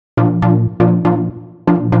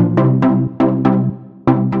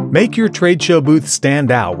Make your trade show booth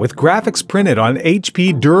stand out with graphics printed on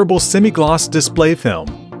HP durable semi-gloss display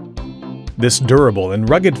film. This durable and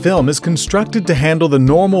rugged film is constructed to handle the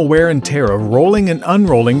normal wear and tear of rolling and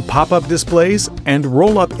unrolling pop-up displays and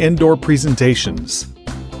roll-up indoor presentations.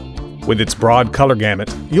 With its broad color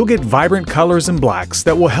gamut, you'll get vibrant colors and blacks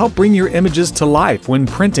that will help bring your images to life when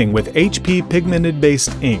printing with HP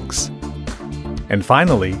pigmented-based inks. And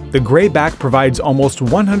finally, the gray back provides almost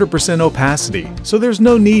 100% opacity, so there's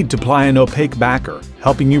no need to apply an opaque backer,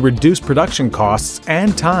 helping you reduce production costs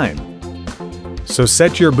and time. So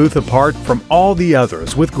set your booth apart from all the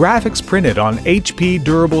others with graphics printed on HP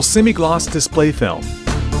durable semi-gloss display film.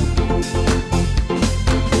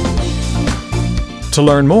 To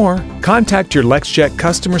learn more, contact your LexJet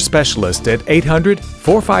customer specialist at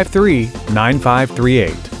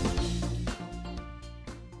 800-453-9538.